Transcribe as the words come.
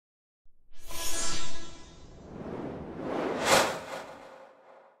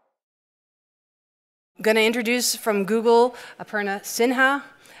going to introduce from Google Aparna Sinha,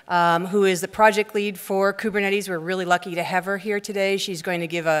 who is the project lead for Kubernetes. We're really lucky to have her here today. She's going to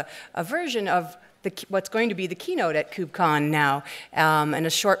give a version of what's going to be the keynote at KubeCon now, and a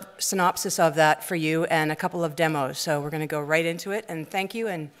short synopsis of that for you and a couple of demos. So we're going to go right into it, and thank you,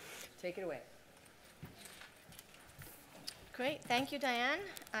 and take it away. Great, thank you, Diane.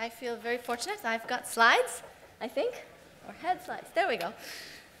 I feel very fortunate. I've got slides, I think, or had slides. There we go.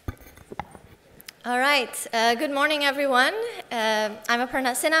 All right, good morning, everyone. I'm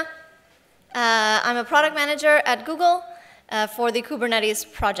Aparna Sinha. I'm a product manager at Google for the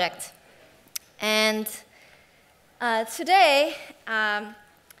Kubernetes project. And today, I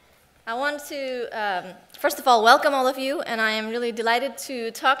want to, first of all, welcome all of you, and I am really delighted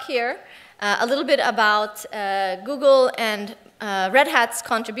to talk here a little bit about Google and Red Hat's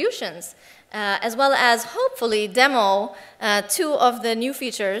contributions, as well as hopefully demo 2 of the new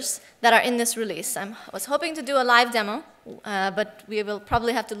features that are in this release. I was hoping to do a live demo, but we will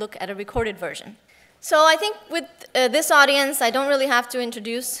probably have to look at a recorded version. So I think with this audience, I don't really have to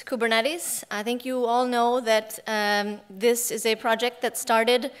introduce Kubernetes. I think you all know that this is a project that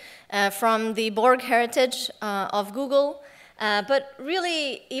started from the Borg heritage of Google. But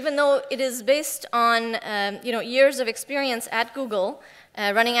really, even though it is based on years of experience at Google,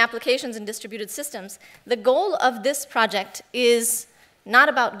 running applications in distributed systems, the goal of this project is not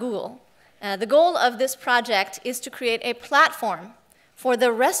about Google. The goal of this project is to create a platform for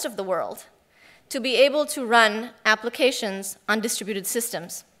the rest of the world to be able to run applications on distributed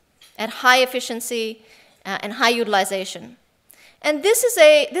systems at high efficiency and high utilization. And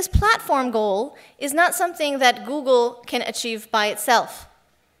this platform goal is not something that Google can achieve by itself.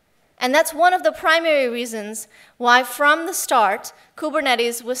 And that's one of the primary reasons why from the start,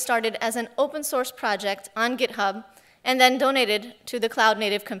 Kubernetes was started as an open source project on GitHub and then donated to the Cloud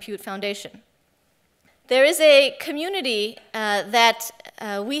Native Compute Foundation. There is a community that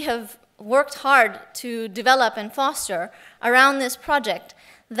we have worked hard to develop and foster around this project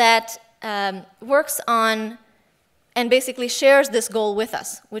that works on and basically shares this goal with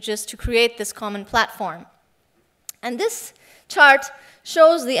us, which is to create this common platform. And this chart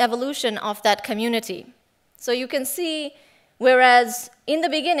shows the evolution of that community. So you can see, whereas in the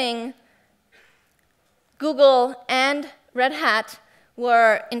beginning, Google and Red Hat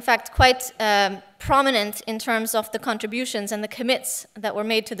were in fact quite prominent in terms of the contributions and the commits that were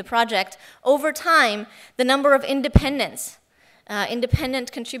made to the project, over time, the number of independent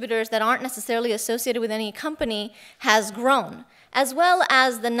contributors that aren't necessarily associated with any company has grown, as well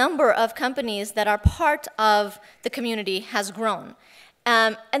as the number of companies that are part of the community has grown.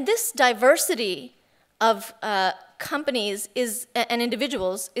 And this diversity of companies and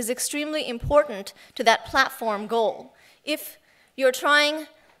individuals is extremely important to that platform goal. If you're trying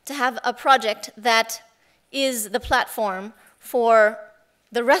to have a project that is the platform for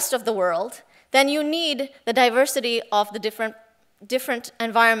the rest of the world, then you need the diversity of the different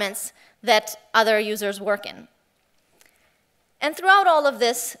environments that other users work in. And throughout all of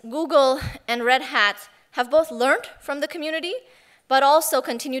this, Google and Red Hat have both learned from the community, but also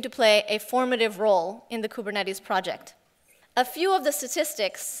continue to play a formative role in the Kubernetes project. A few of the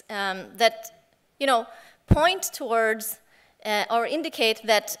statistics that point towards or indicate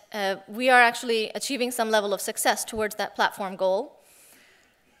that we are actually achieving some level of success towards that platform goal.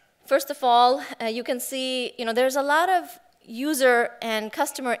 First of all, you can see there's a lot of user and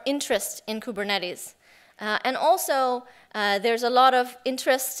customer interest in Kubernetes. And also, there's a lot of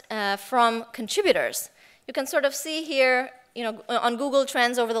interest from contributors. You can sort of see here, on Google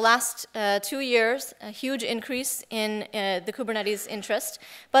Trends over the last 2 years, a huge increase in the Kubernetes interest,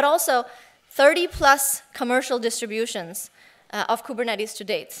 but also 30+ commercial distributions of Kubernetes to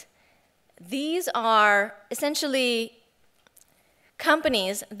date. These are essentially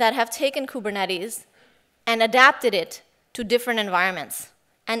companies that have taken Kubernetes and adapted it to different environments.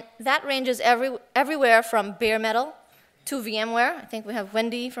 And that ranges everywhere from bare metal to VMware. I think we have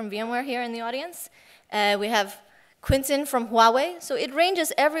Wendy from VMware here in the audience. We have Quintin from Huawei. So it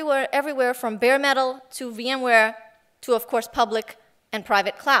ranges everywhere from bare metal to VMware to, of course, public and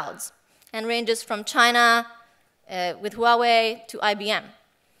private clouds, and ranges from China with Huawei to IBM.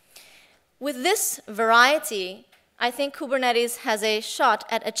 With this variety, I think Kubernetes has a shot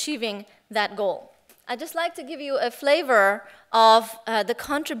at achieving that goal. I'd just like to give you a flavor of the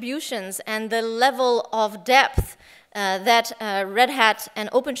contributions and the level of depth that Red Hat and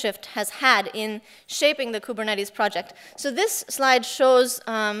OpenShift has had in shaping the Kubernetes project. So this slide shows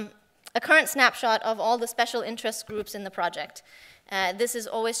a current snapshot of all the special interest groups in the project. This is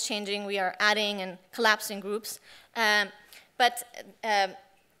always changing. We are adding and collapsing groups. But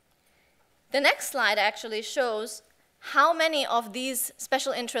The next slide actually shows how many of these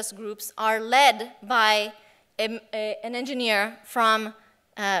special interest groups are led by an engineer from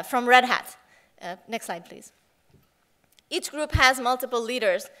Red Hat. Next slide, please. Each group has multiple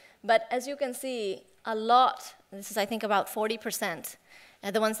leaders, but as you can see, a lot, this is I think about 40%,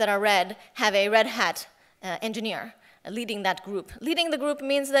 the ones that are red, have a Red Hat engineer leading that group. Leading the group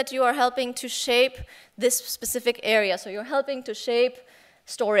means that you are helping to shape this specific area. So you're helping to shape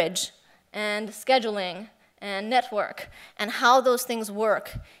storage and scheduling and network and how those things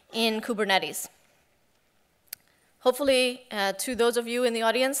work in Kubernetes. Hopefully, to those of you in the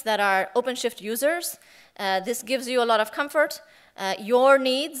audience that are OpenShift users, this gives you a lot of comfort. Your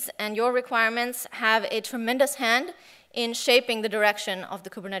needs and your requirements have a tremendous hand in shaping the direction of the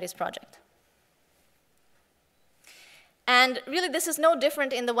Kubernetes project. And really, this is no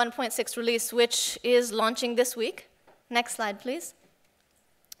different in the 1.6 release, which is launching this week. Next slide, please.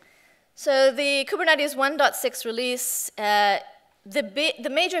 So the Kubernetes 1.6 release, the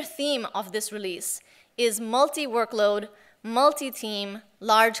major theme of this release is multi-workload, multi-team,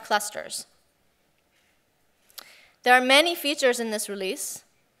 large clusters. There are many features in this release.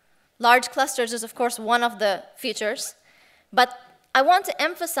 Large clusters is, of course, one of the features. But I want to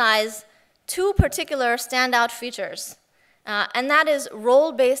emphasize two particular standout features. And that is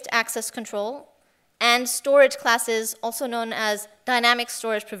role-based access control and storage classes, also known as dynamic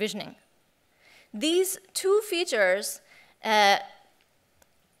storage provisioning. These two features are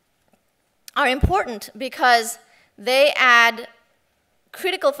important because they add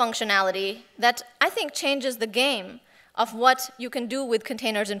critical functionality that I think changes the game of what you can do with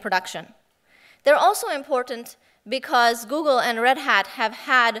containers in production. They're also important because Google and Red Hat have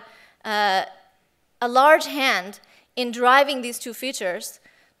had a large hand in driving these two features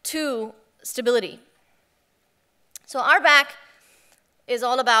to stability. So RBAC is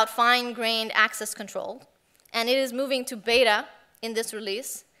all about fine-grained access control, and it is moving to beta in this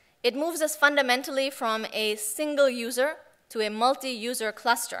release. It moves us fundamentally from a single user to a multi-user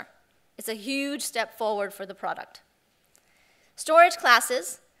cluster. It's a huge step forward for the product. Storage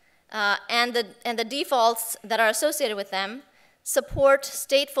classes and the defaults that are associated with them support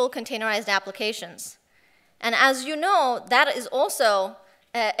stateful containerized applications. And as you know, that is also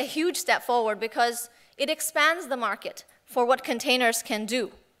a huge step forward because it expands the market for what containers can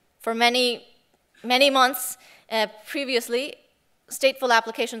do. For many months previously, stateful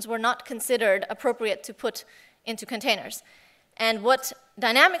applications were not considered appropriate to put into containers. And what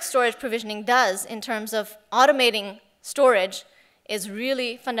dynamic storage provisioning does in terms of automating storage is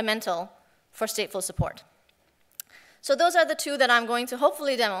really fundamental for stateful support. So those are the two that I'm going to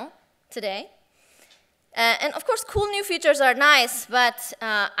hopefully demo today. And of course, cool new features are nice, but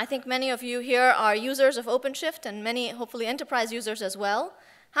I think many of you here are users of OpenShift and many, hopefully, enterprise users as well.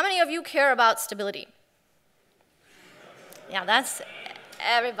 How many of you care about stability? Yeah, that's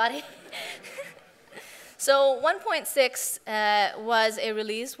everybody. So 1.6 was a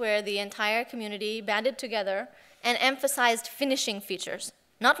release where the entire community banded together and emphasized finishing features.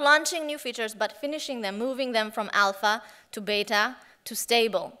 Not launching new features, but finishing them, moving them from alpha to beta to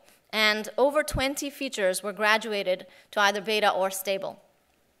stable. And over 20 features were graduated to either beta or stable.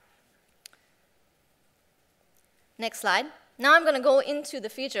 Next slide. Now I'm going to go into the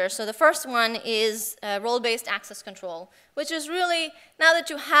features. So the first one is role-based access control, which is really, now that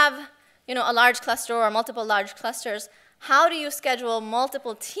you have a large cluster or multiple large clusters, how do you schedule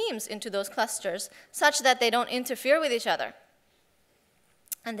multiple teams into those clusters such that they don't interfere with each other?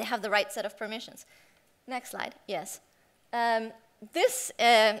 And they have the right set of permissions. Next slide. Yes.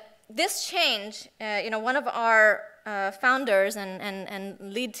 This change, one of our founders and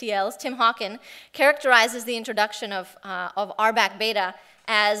lead TLs, Tim Hawken, characterizes the introduction of RBAC beta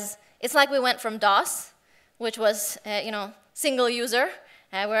as it's like we went from DOS, which was single user,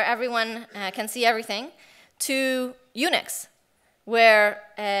 where everyone can see everything, to Unix, where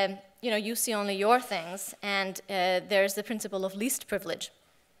you see only your things, and there's the principle of least privilege.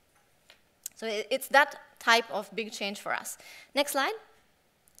 So it's that type of big change for us. Next slide.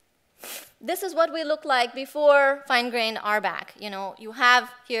 This is what we look like before fine-grained RBAC. You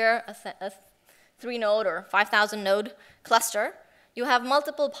have here a 3-node or 5,000-node cluster. You have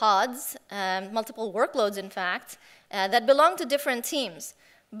multiple pods, multiple workloads, in fact, that belong to different teams.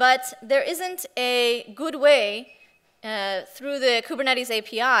 But there isn't a good way through the Kubernetes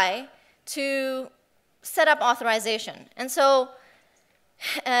API to set up authorization. And so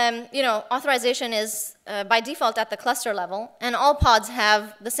authorization is by default at the cluster level, and all pods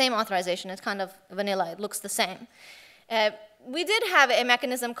have the same authorization. It's kind of vanilla. It looks the same. We did have a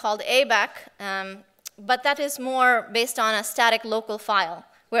mechanism called ABAC, but that is more based on a static local file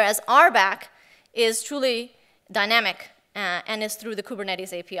whereas RBAC is truly dynamic and is through the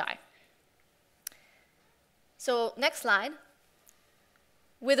Kubernetes API. So next slide.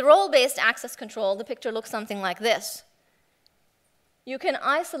 With role-based access control, the picture looks something like this. You can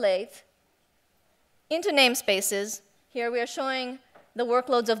isolate into namespaces. Here we are showing the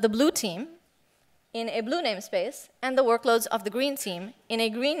workloads of the blue team in a blue namespace and the workloads of the green team in a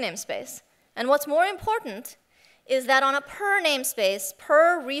green namespace. And what's more important is that on a per namespace,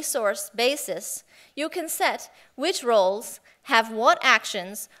 per resource basis, you can set which roles have what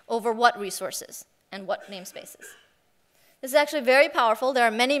actions over what resources and what namespaces. This is actually very powerful. There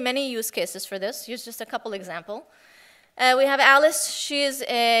are many, many use cases for this. Here's just a couple examples. We have Alice. She is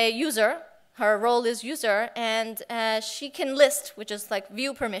a user. Her role is user, and she can list, which is like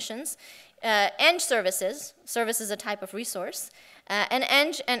view permissions, eng services. Service is a type of resource. And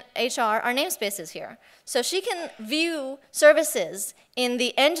eng and HR are namespaces here. So she can view services in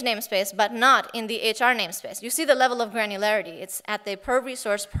the eng namespace, but not in the HR namespace. You see the level of granularity. It's at the per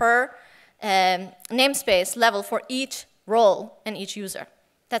resource, per namespace level for each role and each user.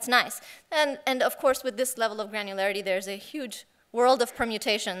 That's nice. And of course, with this level of granularity, there's a huge world of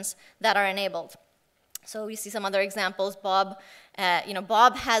permutations that are enabled. So we see some other examples. Bob,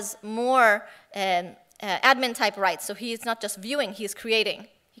 Bob has more admin type rights. So he's not just viewing, he's creating.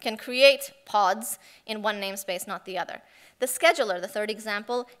 He can create pods in one namespace, not the other. The scheduler, the third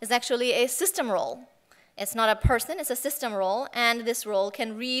example, is actually a system role. It's not a person, it's a system role, and this role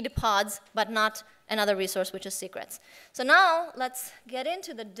can read pods, but not another resource, which is secrets. So now let's get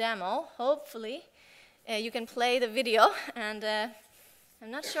into the demo. Hopefully you can play the video, and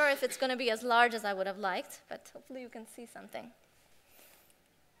I'm not sure if it's going to be as large as I would have liked, but hopefully you can see something.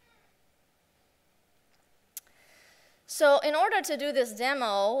 So in order to do this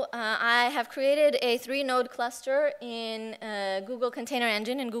demo, I have created a 3-node cluster in Google Container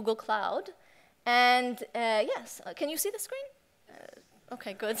Engine in Google Cloud. And yes, can you see the screen?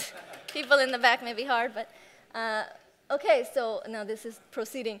 Okay, good. People in the back may be hard, but okay, so now this is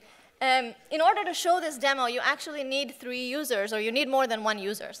proceeding. In order to show this demo, you actually need 3 users, or you need more than 1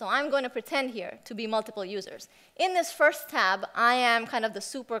 user. So I'm going to pretend here to be multiple users. In this first tab, I am kind of the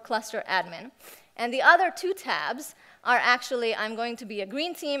super cluster admin. And the other 2 tabs are actually, I'm going to be a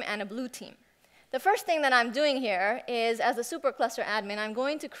green team and a blue team. The first thing that I'm doing here is, as a supercluster admin, I'm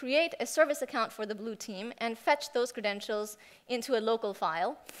going to create a service account for the blue team and fetch those credentials into a local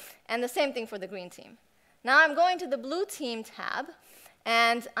file, and the same thing for the green team. Now I'm going to the blue team tab,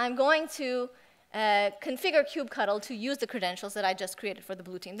 and I'm going to configure kubectl to use the credentials that I just created for the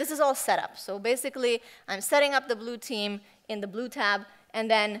blue team. This is all set up. So basically, I'm setting up the blue team in the blue tab, and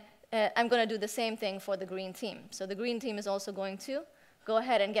then I'm going to do the same thing for the green team. So the green team is also going to go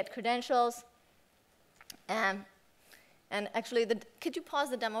ahead and get credentials. And actually, could you pause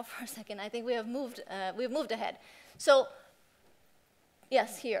the demo for a second? I think we've moved ahead. So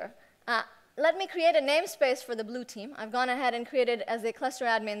yes, here. Let me create a namespace for the blue team. I've gone ahead and created, as a cluster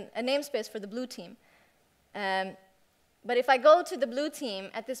admin, a namespace for the blue team. But if I go to the blue team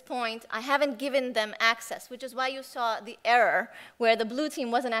at this point, I haven't given them access, which is why you saw the error where the blue team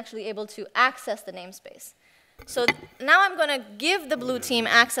wasn't actually able to access the namespace. So now I'm going to give the blue team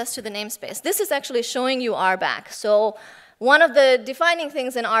access to the namespace. This is actually showing you RBAC. So one of the defining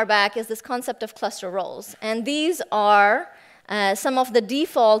things in RBAC is this concept of cluster roles. And these are some of the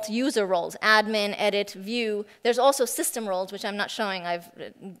default user roles: admin, edit, view. There's also system roles, which I'm not showing. I've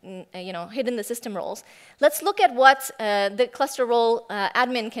hidden the system roles. Let's look at what the cluster role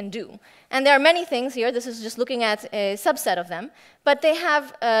admin can do. And there are many things here. This is just looking at a subset of them. But they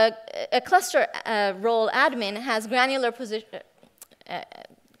have a cluster role admin has granular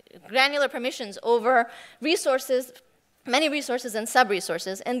permissions over resources, many resources and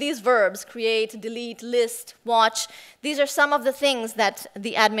sub-resources. And these verbs, create, delete, list, watch, these are some of the things that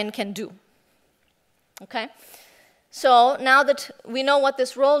the admin can do. Okay? So now that we know what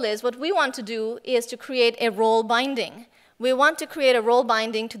this role is, what we want to do is to create a role binding. We want to create a role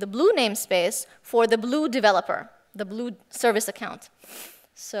binding to the blue namespace for the blue developer, the blue service account.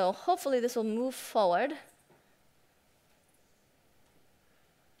 So hopefully this will move forward.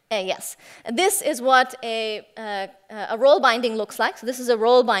 Yes, this is what a role binding looks like. So this is a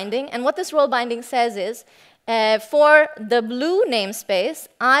role binding, and what this role binding says is, for the blue namespace,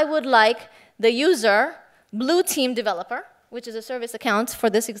 I would like the user blue team developer, which is a service account for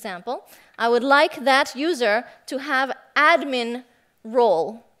this example. I would like that user to have admin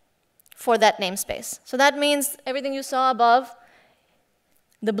role for that namespace. So that means everything you saw above,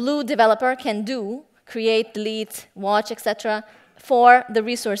 the blue developer can do, create, delete, watch, etc., for the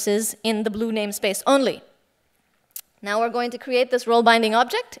resources in the blue namespace only. Now we're going to create this role binding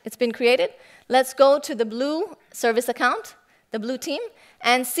object. It's been created. Let's go to the blue service account, the blue team,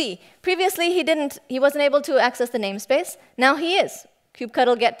 and see. Previously, he wasn't able to access the namespace. Now he is.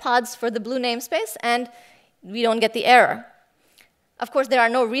 kubectl get pods for the blue namespace, and we don't get the error. Of course, there are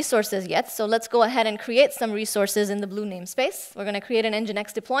no resources yet, so let's go ahead and create some resources in the blue namespace. We're going to create an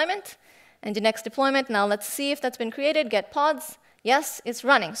Nginx deployment. Nginx deployment, now let's see if that's been created. Get pods. Yes, it's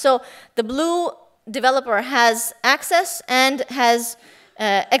running. So the blue developer has access and has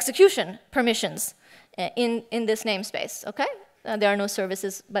execution permissions in this namespace, okay? There are no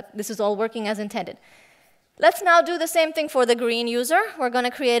services, but this is all working as intended. Let's now do the same thing for the green user. We're going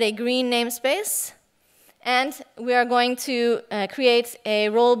to create a green namespace. And we are going to create a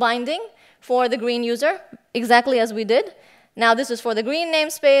role binding for the green user, exactly as we did. Now this is for the green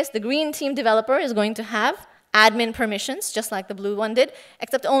namespace. The green team developer is going to have admin permissions, just like the blue one did,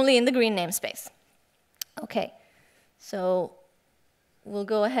 except only in the green namespace. Okay, so we'll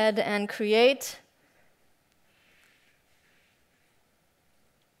go ahead and create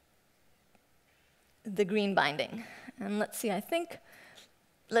the green binding. And let's see, I think.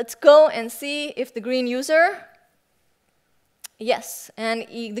 Let's go and see if the green user, yes, and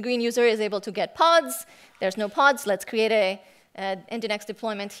the green user is able to get pods. There's no pods. Let's create a Nginx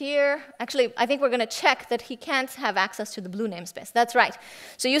deployment here. Actually, I think we're going to check that he can't have access to the blue namespace. That's right.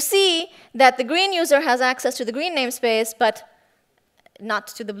 So you see that the green user has access to the green namespace, but not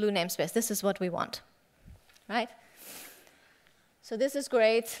to the blue namespace. This is what we want, right? So this is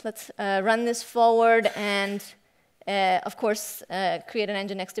great. Let's run this forward and of course, create an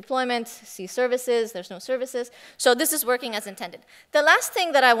Nginx deployment, see services, there's no services. So this is working as intended. The last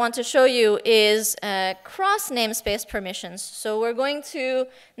thing that I want to show you is cross namespace permissions. So we're going to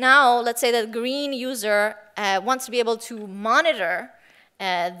now, let's say that green user wants to be able to monitor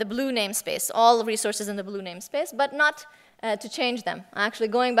the blue namespace, all resources in the blue namespace, but not to change them. Actually,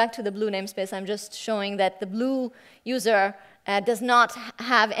 going back to the blue namespace, I'm just showing that the blue user does not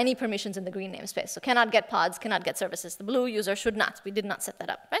have any permissions in the green namespace. So cannot get pods, cannot get services. The blue user should not. We did not set that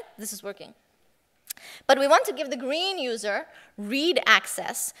up, right? This is working. But we want to give the green user read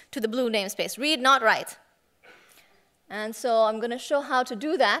access to the blue namespace. Read, not write. And so I'm going to show how to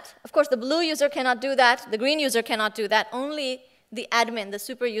do that. Of course, the blue user cannot do that. The green user cannot do that. Only the admin, the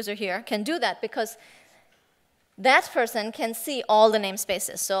super user here, can do that because that person can see all the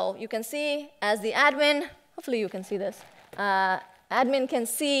namespaces. So you can see as the admin, hopefully you can see this. Admin can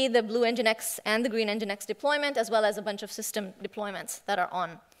see the blue Nginx and the green Nginx deployment, as well as a bunch of system deployments that are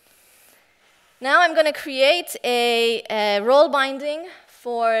on. Now I'm going to create a role binding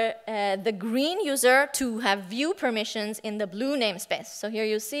for the green user to have view permissions in the blue namespace. So here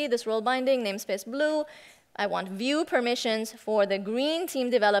you see this role binding, namespace blue. I want view permissions for the green team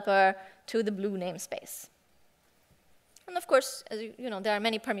developer to the blue namespace. And of course, as you know, there are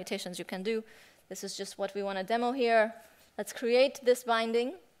many permutations you can do. This is just what we want to demo here. Let's create this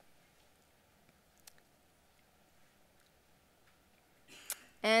binding.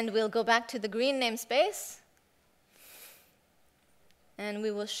 And we'll go back to the green namespace. And we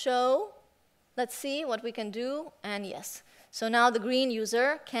will show, let's see what we can do. And yes, so now the green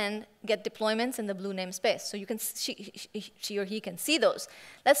user can get deployments in the blue namespace. So you can, she or he can see those.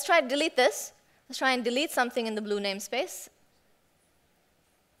 Let's try to delete this. Let's try and delete something in the blue namespace.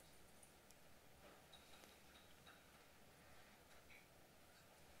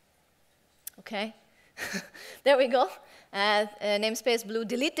 Okay, there we go. Namespace blue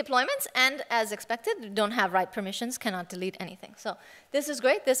delete deployments, and as expected, we don't have write permissions, cannot delete anything. So this is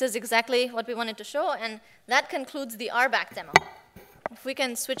great. This is exactly what we wanted to show, and that concludes the RBAC demo. If we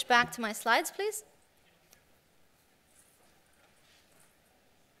can switch back to my slides, please.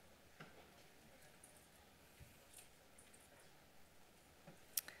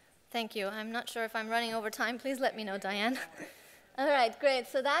 Thank you. I'm not sure if I'm running over time. Please let me know, Diane. All right, great.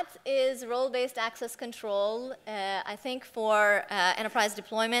 So that is role-based access control, I think, for enterprise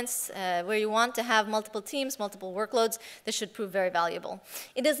deployments where you want to have multiple teams, multiple workloads. This should prove very valuable.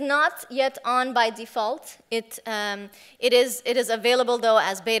 It is not yet on by default. It is available, though,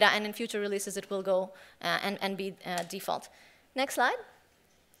 as beta, and in future releases it will go and be default. Next slide.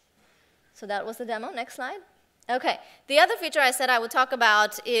 So that was the demo. Next slide. Okay, the other feature I said I would talk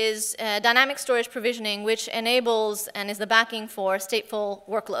about is dynamic storage provisioning, which enables and is the backing for stateful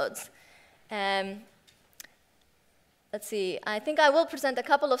workloads. Let's see, I think I will present a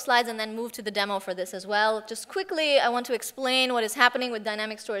couple of slides and then move to the demo for this as well. Just quickly, I want to explain what is happening with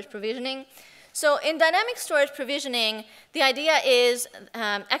dynamic storage provisioning. So in dynamic storage provisioning, the idea is,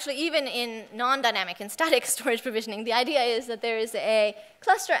 actually even in non-dynamic, in static storage provisioning, the idea is that there is a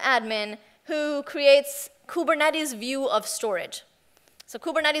cluster admin who creates Kubernetes view of storage. So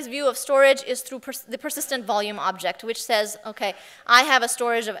Kubernetes view of storage is through the persistent volume object, which says, okay, I have a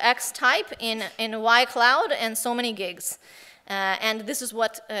storage of X type in Y cloud and so many gigs. And this is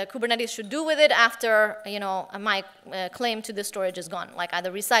what Kubernetes should do with it after my claim to the storage is gone, like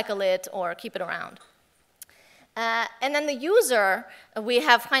either recycle it or keep it around. And then the user, we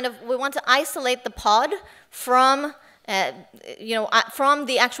want to isolate the pod from from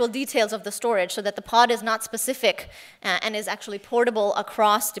the actual details of the storage so that the pod is not specific and is actually portable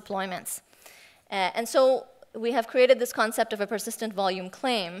across deployments. And so we have created this concept of a persistent volume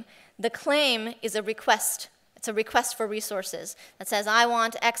claim. The claim is a request. It's a request for resources that says, I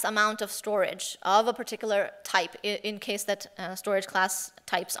want X amount of storage of a particular type in case that storage class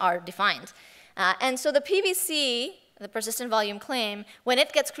types are defined. And so the PVC, the persistent volume claim, when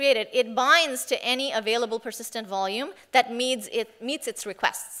it gets created, it binds to any available persistent volume that meets its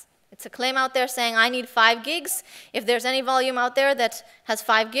requests. It's a claim out there saying, I need 5 gigs. If there's any volume out there that has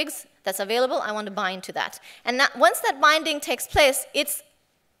 5 gigs that's available, I want to bind to that. And once that binding takes place, it's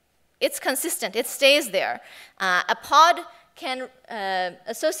consistent. It stays there. A pod can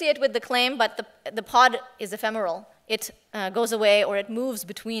associate with the claim, but the pod is ephemeral. It goes away or it moves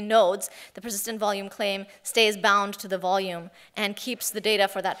between nodes. The persistent volume claim stays bound to the volume and keeps the data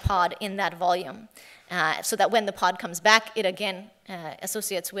for that pod in that volume. So that when the pod comes back, it again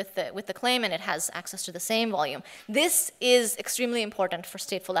associates with the claim and it has access to the same volume. This is extremely important for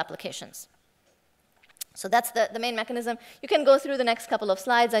stateful applications. So that's the main mechanism. You can go through the next couple of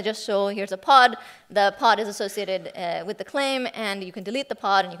slides. I just show here's a pod. The pod is associated with the claim, and you can delete the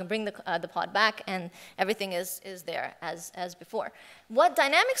pod, and you can bring the pod back, and everything is there as before. What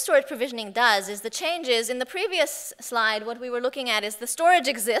dynamic storage provisioning does is the changes in the previous slide. What we were looking at is the storage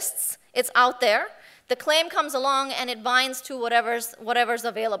exists. It's out there. The claim comes along and it binds to whatever's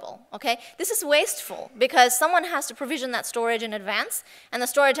available, okay? This is wasteful because someone has to provision that storage in advance and the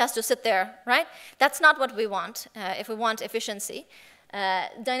storage has to sit there, right? That's not what we want if we want efficiency.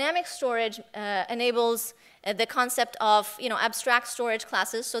 Dynamic storage enables the concept of abstract storage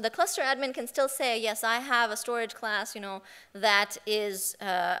classes. So the cluster admin can still say, yes, I have a storage class that is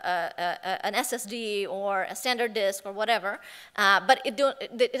an SSD or a standard disk or whatever, but it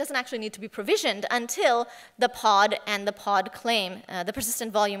doesn't actually need to be provisioned until the pod and the pod claim, the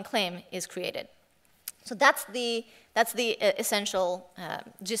persistent volume claim, is created. So that's the essential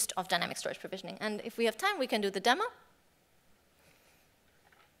gist of dynamic storage provisioning. And if we have time, we can do the demo.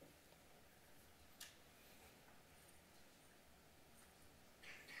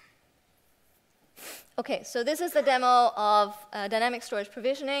 Okay, so this is the demo of dynamic storage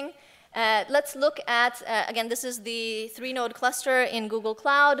provisioning. Let's look at, again, this is the 3-node cluster in Google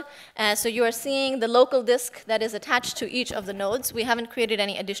Cloud. So you are seeing the local disk that is attached to each of the nodes. We haven't created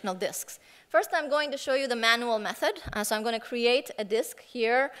any additional disks. First, I'm going to show you the manual method. So I'm going to create a disk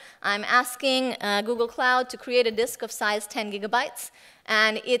here. I'm asking Google Cloud to create a disk of size 10 gigabytes.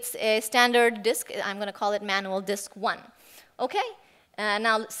 And it's a standard disk. I'm going to call it manual disk 1. Okay.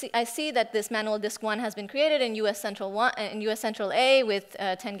 Now, I see that this manual disk 1 has been created in US Central A with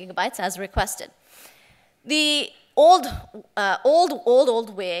 10 gigabytes as requested. The old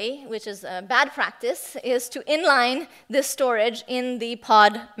way, which is bad practice, is to inline this storage in the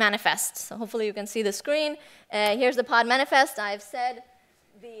pod manifest. So hopefully you can see the screen. Here's the pod manifest. I've said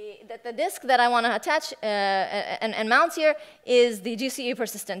that the disk that I want to attach and mount here is the GCE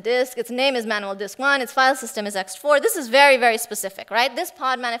persistent disk. Its name is manual disk 1. Its file system is ext4. This is very, very specific, right? This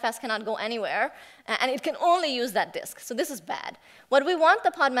pod manifest cannot go anywhere, and it can only use that disk. So this is bad. What we want the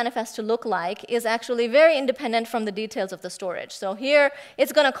pod manifest to look like is actually very independent from the details of the storage. So here,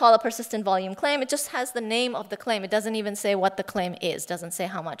 it's going to call a persistent volume claim. It just has the name of the claim. It doesn't even say what the claim is. Doesn't say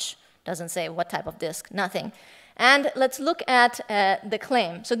how much. Doesn't say what type of disk. Nothing. And let's look at the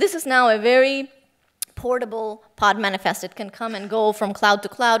claim. So this is now a very portable pod manifest. It can come and go from cloud to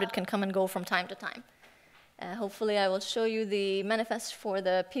cloud. It can come and go from time to time. Hopefully, I will show you the manifest for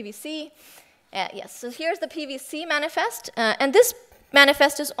the PVC. Yes, so here's the PVC manifest. And this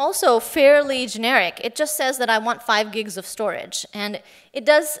manifest is also fairly generic. It just says that I want 5 gigs of storage. And it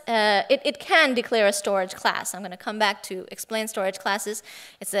does, it can declare a storage class. I'm going to come back to explain storage classes.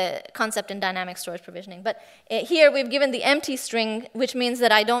 It's a concept in dynamic storage provisioning. But here we've given the empty string, which means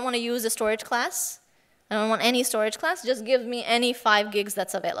that I don't want to use a storage class. I don't want any storage class. Just give me any 5 gigs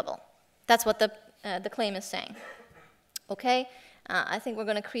that's available. That's what the claim is saying. Okay, I think we're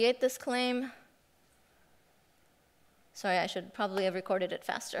going to create this claim. Sorry, I should probably have recorded it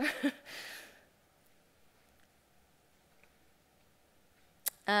faster.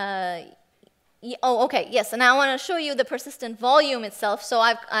 Oh, okay, yes, and now I want to show you the persistent volume itself. So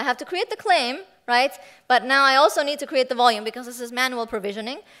I have to create the claim, right? But now I also need to create the volume because this is manual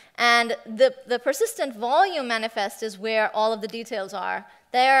provisioning. And the persistent volume manifest is where all of the details are.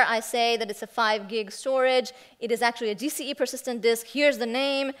 There I say that it's a 5 gig storage. It is actually a GCE persistent disk. Here's the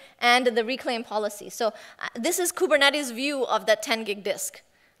name and the reclaim policy. So this is Kubernetes' view of that 10 gig disk.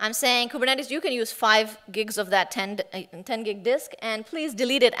 I'm saying, Kubernetes, you can use 5 gigs of that 10 gig disk, and please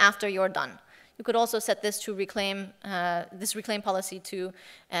delete it after you're done. You could also set this to reclaim, this reclaim policy to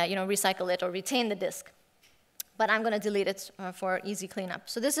recycle it or retain the disk. But I'm going to delete it for easy cleanup.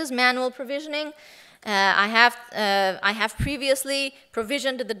 So this is manual provisioning. I have previously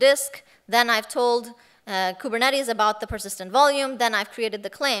provisioned the disk. Then I've told Kubernetes about the persistent volume. Then I've created the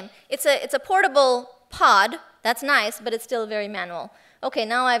claim. It's a portable pod. That's nice, but it's still very manual. OK,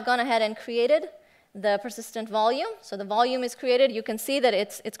 now I've gone ahead and created the persistent volume. So the volume is created. You can see that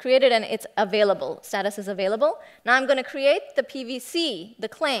it's created and it's available. Status is available. Now I'm going to create the PVC, the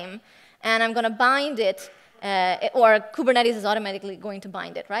claim, and I'm going to bind it. Or Kubernetes is automatically going to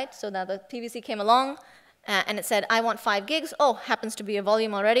bind it, right? So now the PVC came along, and it said, I want 5 gigs. Oh, happens to be a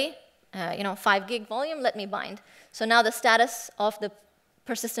volume already. 5 gig volume, let me bind. So now the status of the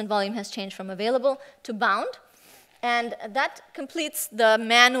persistent volume has changed from available to bound. And that completes the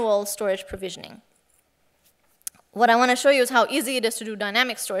manual storage provisioning. What I want to show you is how easy it is to do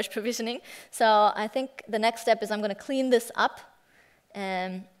dynamic storage provisioning. So I think the next step is I'm going to clean this up.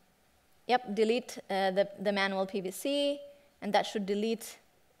 Yep, delete the manual PVC, and that should delete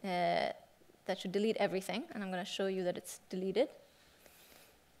everything. And I'm going to show you that it's deleted.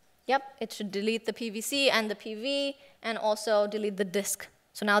 Yep, it should delete the PVC and the PV, and also delete the disk.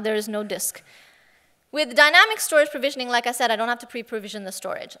 So now there is no disk. With dynamic storage provisioning, like I said, I don't have to pre-provision the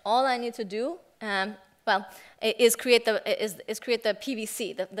storage. All I need to do, is create the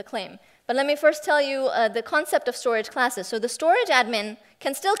PVC, the claim. But let me first tell you the concept of storage classes. So the storage admin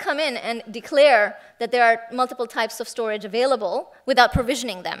can still come in and declare that there are multiple types of storage available without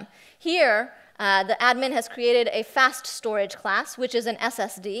provisioning them. Here, the admin has created a fast storage class, which is an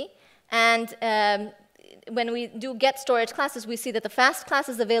SSD. And when we do get storage classes, we see that the fast class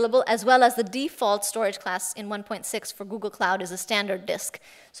is available, as well as the default storage class in 1.6 for Google Cloud is a standard disk.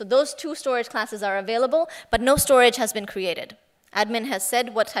 So those 2 storage classes are available, but no storage has been created. Admin has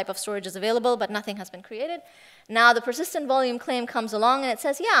said what type of storage is available, but nothing has been created. Now the persistent volume claim comes along, and it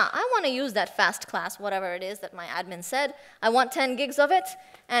says, yeah, I want to use that fast class, whatever it is that my admin said. I want 10 gigs of it.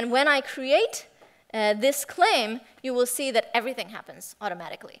 And when I create this claim, you will see that everything happens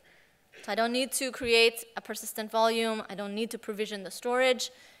automatically. So I don't need to create a persistent volume. I don't need to provision the storage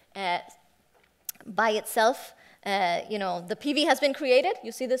by itself. The PV has been created.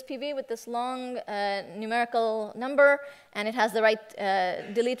 You see this PV with this long numerical number, and it has the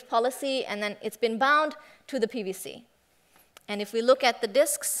right delete policy, and then it's been bound to the PVC. And if we look at the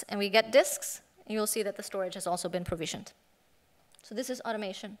disks, and we get disks, you'll see that the storage has also been provisioned. So this is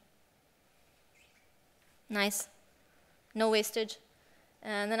automation. Nice. No wastage.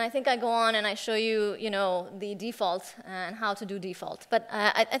 And then I think I go on and I show you, the default and how to do default. But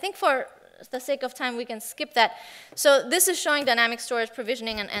I think for the sake of time, we can skip that. So this is showing dynamic storage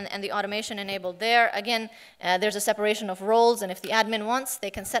provisioning and the automation enabled there. Again, there's a separation of roles, and if the admin wants,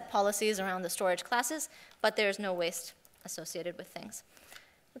 they can set policies around the storage classes, but there's no waste associated with things.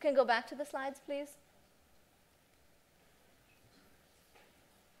 We can go back to the slides, please.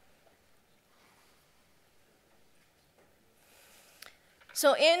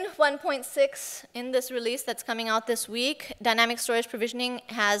 So in 1.6, in this release that's coming out this week, dynamic storage provisioning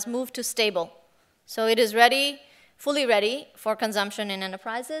has moved to stable. So it is ready, fully ready for consumption in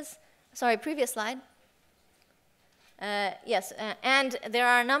enterprises. Sorry, previous slide. Yes, and there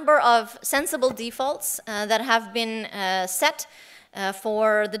are a number of sensible defaults that have been set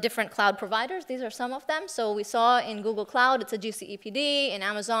for the different cloud providers. These are some of them. So we saw in Google Cloud, it's a GCEPD. In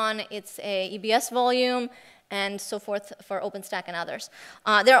Amazon, it's a EBS volume, and so forth for OpenStack and others.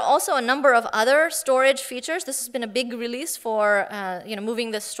 There are also a number of other storage features. This has been a big release for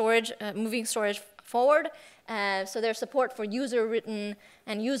moving storage forward. So there's support for user-written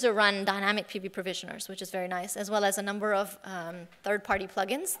and user-run dynamic PV provisioners, which is very nice, as well as a number of third-party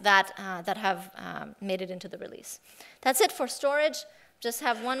plugins that have made it into the release. That's it for storage. Just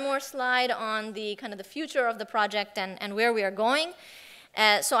have one more slide on the kind of the future of the project and where we are going.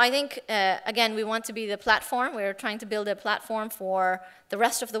 So I think, again, we want to be the platform. We're trying to build a platform for the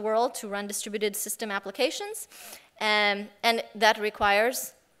rest of the world to run distributed system applications. And that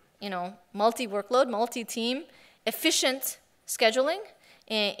requires, multi-workload, multi-team, efficient scheduling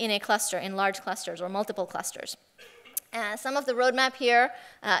in a cluster, in large clusters or multiple clusters. Some of the roadmap here,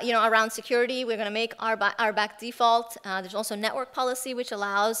 around security, we're going to make RBAC default. There's also network policy, which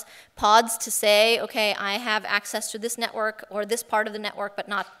allows pods to say, okay, I have access to this network or this part of the network, but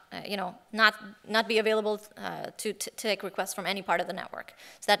not be available to take requests from any part of the network.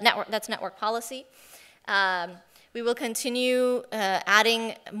 So that's network policy. We will continue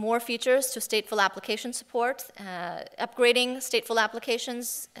adding more features to stateful application support, upgrading stateful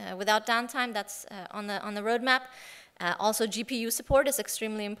applications without downtime. That's on the roadmap. Also, GPU support is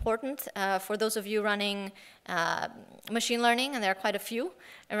extremely important for those of you running machine learning, and there are quite a few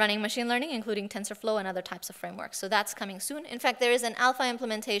running machine learning, including TensorFlow and other types of frameworks. So that's coming soon. In fact, there is an alpha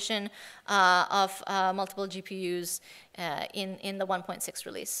implementation of multiple GPUs in the 1.6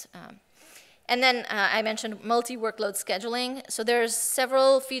 release. And then I mentioned multi-workload scheduling. So there's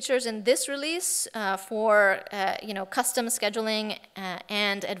several features in this release for custom scheduling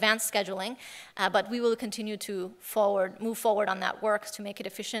and advanced scheduling, but we will continue to move forward on that work to make it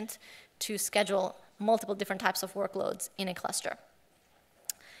efficient to schedule multiple different types of workloads in a cluster.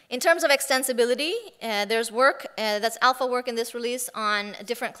 In terms of extensibility, there's work, that's alpha work in this release on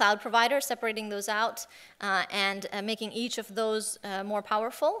different cloud providers, separating those out and making each of those more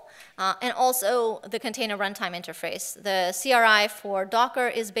powerful. And also the container runtime interface. The CRI for Docker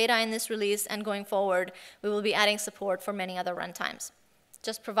is beta in this release, and going forward, we will be adding support for many other runtimes.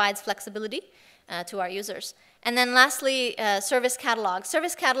 Just provides flexibility to our users. And then lastly, service catalog.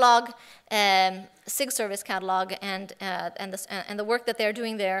 Service catalog, SIG service catalog, and the work that they're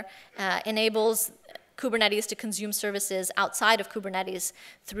doing there enables Kubernetes to consume services outside of Kubernetes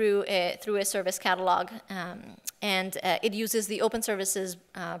through a service catalog. And it uses the Open Services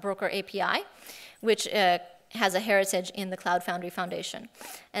Broker API, which has a heritage in the Cloud Foundry Foundation.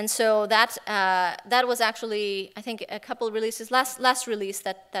 And so that was actually, I think, a couple releases, last release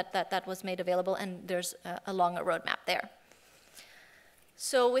that was made available, and there's a longer roadmap there.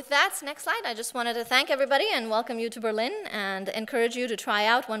 So with that, next slide, I just wanted to thank everybody and welcome you to Berlin and encourage you to try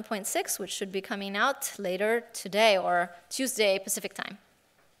out 1.6, which should be coming out later today or Tuesday Pacific time.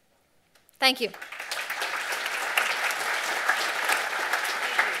 Thank you.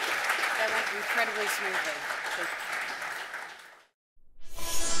 That went incredibly smoothly. So